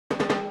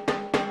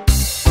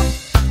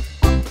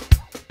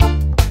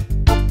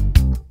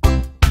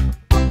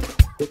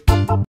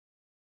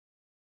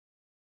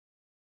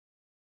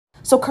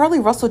So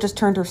Carlee Russell just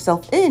turned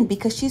herself in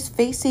because she's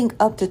facing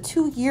up to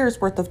 2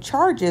 years worth of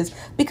charges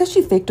because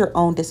she faked her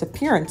own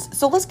disappearance.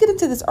 So let's get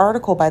into this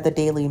article by the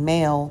Daily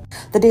Mail.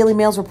 The Daily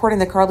Mail is reporting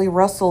that Carlee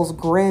Russell's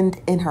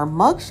grinned in her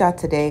mugshot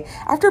today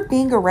after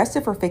being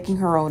arrested for faking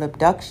her own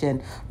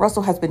abduction.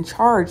 Russell has been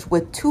charged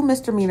with 2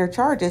 misdemeanor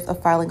charges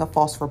of filing a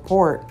false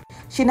report.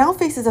 She now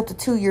faces up to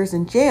 2 years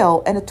in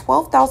jail and a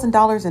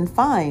 $12,000 in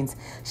fines.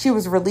 She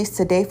was released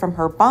today from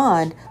her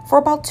bond for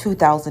about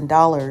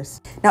 $2,000.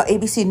 Now,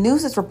 ABC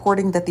News is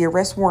reporting that the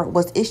arrest warrant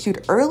was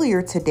issued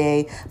earlier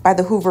today by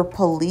the Hoover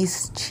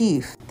police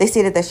chief. They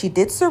stated that she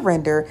did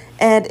surrender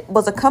and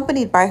was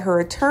accompanied by her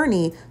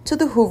attorney to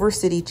the Hoover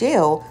City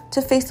Jail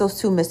to face those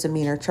 2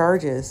 misdemeanor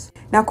charges.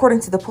 Now,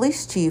 according to the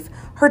police chief,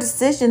 her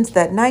decisions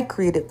that night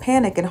created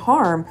panic and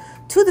harm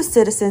to the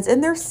citizens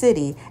in their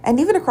city and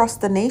even across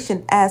the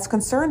nation as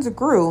concerns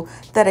grew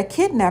that a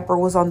kidnapper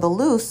was on the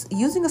loose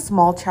using a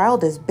small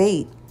child as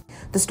bait.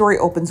 The story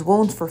opens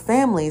wounds for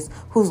families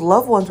whose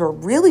loved ones were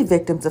really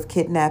victims of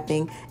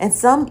kidnapping, and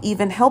some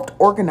even helped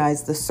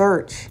organize the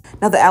search.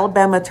 Now, the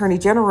Alabama Attorney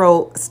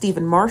General,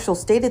 Stephen Marshall,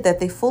 stated that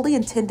they fully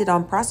intended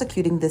on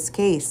prosecuting this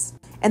case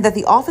and that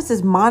the office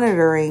is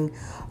monitoring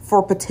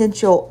for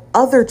potential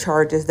other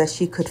charges that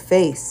she could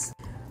face.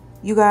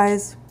 You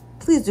guys,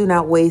 please do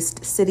not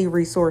waste city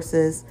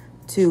resources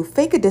to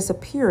fake a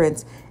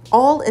disappearance,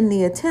 all in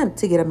the attempt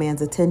to get a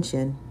man's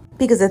attention.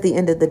 Because at the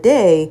end of the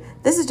day,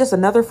 this is just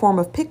another form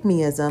of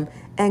pick-me-ism,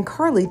 and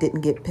Carlee didn't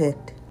get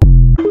picked.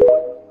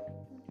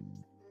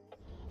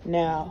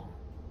 Now,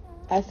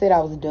 I said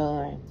I was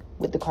done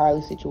with the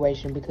Carlee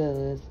situation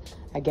because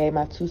I gave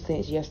my 2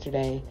 cents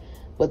yesterday.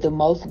 But the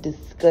most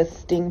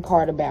disgusting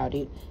part about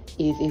it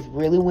is it's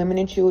really women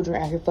and children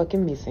out here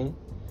fucking missing.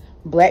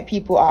 Black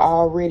people are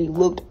already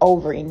looked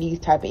over in these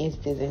type of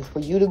instances. For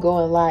you to go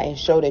and lie and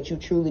show that you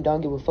truly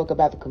don't give a fuck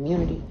about the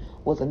community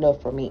was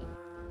enough for me.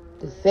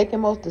 The second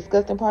most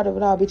disgusting part of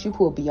it all, bitch, you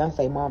pulled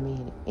Beyonce mama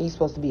in it. And you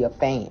supposed to be a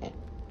fan.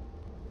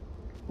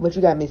 But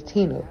you got Miss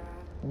Tina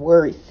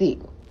worried sick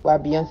while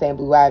Beyonce and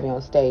Blue Ivy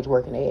on stage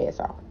working their ass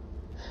off.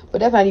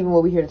 But that's not even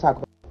what we're here to talk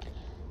about.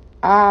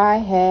 I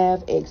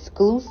have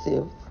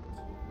exclusive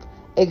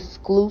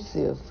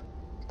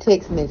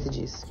text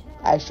messages.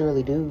 I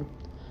surely do.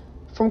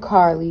 From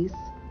Carlee's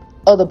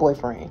other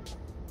boyfriend.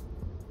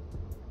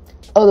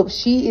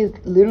 She is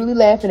literally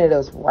laughing at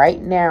us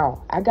right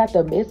now. I got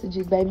the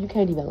messages, baby. You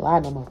can't even lie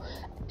no more.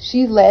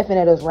 She's laughing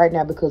at us right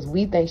now because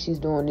we think she's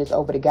doing this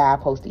over the guy I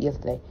posted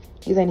yesterday.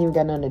 These ain't even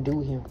got nothing to do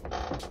with him.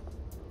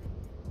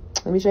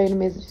 Let me show you the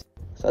messages.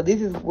 So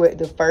this is what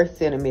the first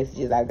set of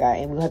messages I got.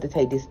 And we'll have to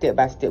take this step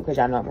by step because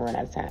y'all know I'm going to run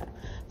out of time.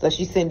 So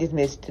she sent this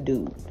message to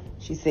dude.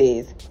 She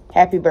says,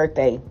 "Happy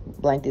birthday."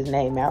 Blanked his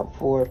name out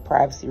for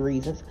privacy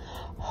reasons.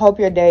 "Hope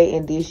your day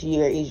and this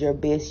year is your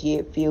best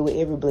yet, filled with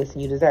every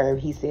blessing you deserve."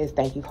 He says,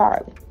 "Thank you,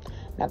 Carlee."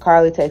 Now,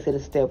 Carlee takes it a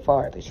step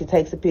farther. She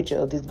takes a picture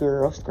of this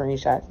girl,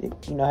 screenshots it.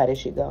 You know how that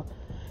shit go.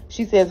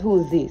 She says, "Who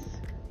is this?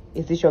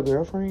 Is this your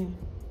girlfriend?"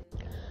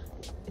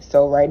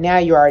 So right now,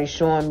 you're already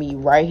showing me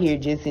right here,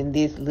 just in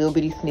this little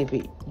bitty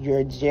snippet,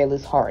 you're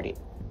jealous-hearted.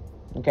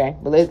 Okay?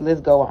 But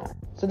let's go on.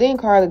 So then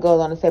Carlee goes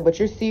on to say, "But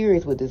you're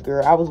serious with this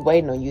girl. I was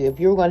waiting on you. If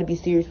you were going to be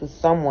serious with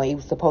someone, it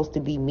was supposed to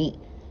be me.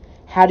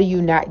 How do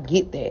you not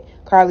get that?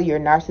 Carlee, you're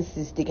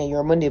narcissistic and you're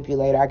a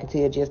manipulator. I can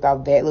tell just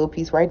off that little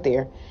piece right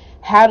there.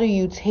 How do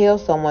you tell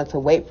someone to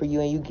wait for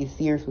you and you get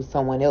serious with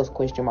someone else?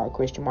 Question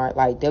mark,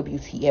 like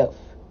WTF.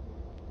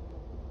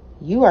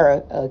 You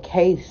are a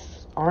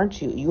case,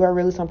 aren't you? You are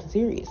really something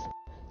serious."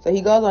 So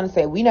he goes on to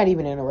say, "We're not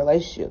even in a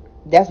relationship.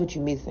 That's what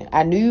you're missing.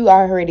 I knew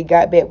I already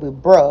got back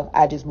with bruh.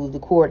 I just moved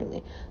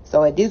accordingly."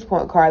 So at this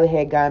point, Carlee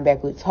had gone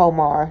back with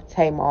Tamar,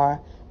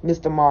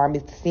 Mr. Mar,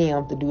 Mr.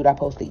 Sims, the dude I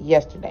posted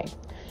yesterday.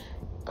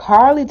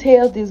 Carlee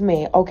tells this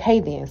man, "Okay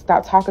then,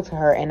 stop talking to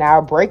her and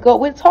I'll break up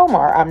with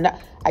Tamar.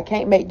 I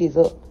can't make this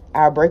up.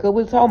 I'll break up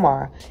with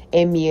Tamar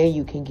and me and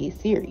you can get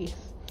serious."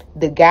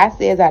 The guy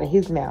says out of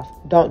his mouth,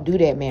 "Don't do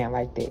that man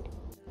like that.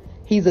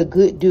 He's a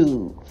good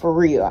dude, for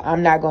real.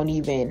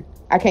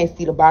 I can't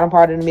see the bottom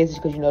part of the message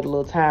because you know the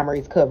little timer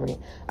is covering it.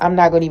 I'm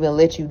not going to even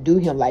let you do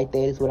him like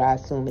that," is what I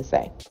assume it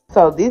say.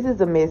 So this is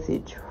a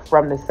message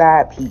from the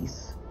side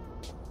piece,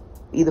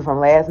 either from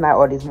last night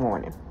or this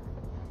morning.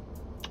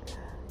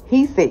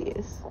 He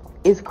says,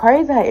 "It's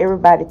crazy how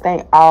everybody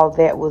think all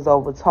that was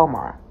over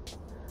Tamar,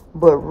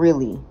 but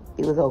really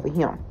it was over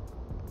him.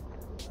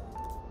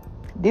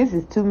 This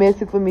is too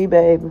messy for me,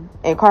 baby.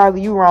 And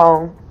Carlee, you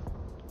wrong.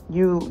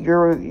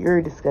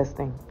 You're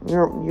disgusting.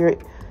 You're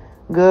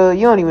good.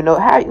 You don't even know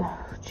how you,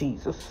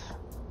 Jesus."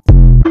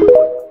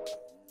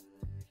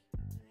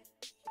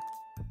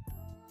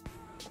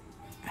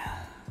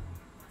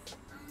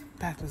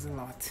 That was a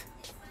lot.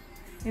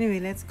 Anyway,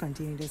 let's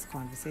continue this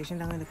conversation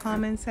down in the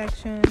comment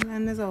section.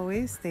 And as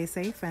always, stay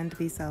safe and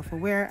be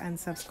self-aware and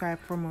subscribe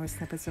for more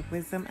snippets of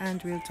wisdom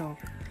and real talk.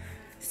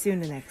 See you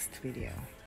in the next video.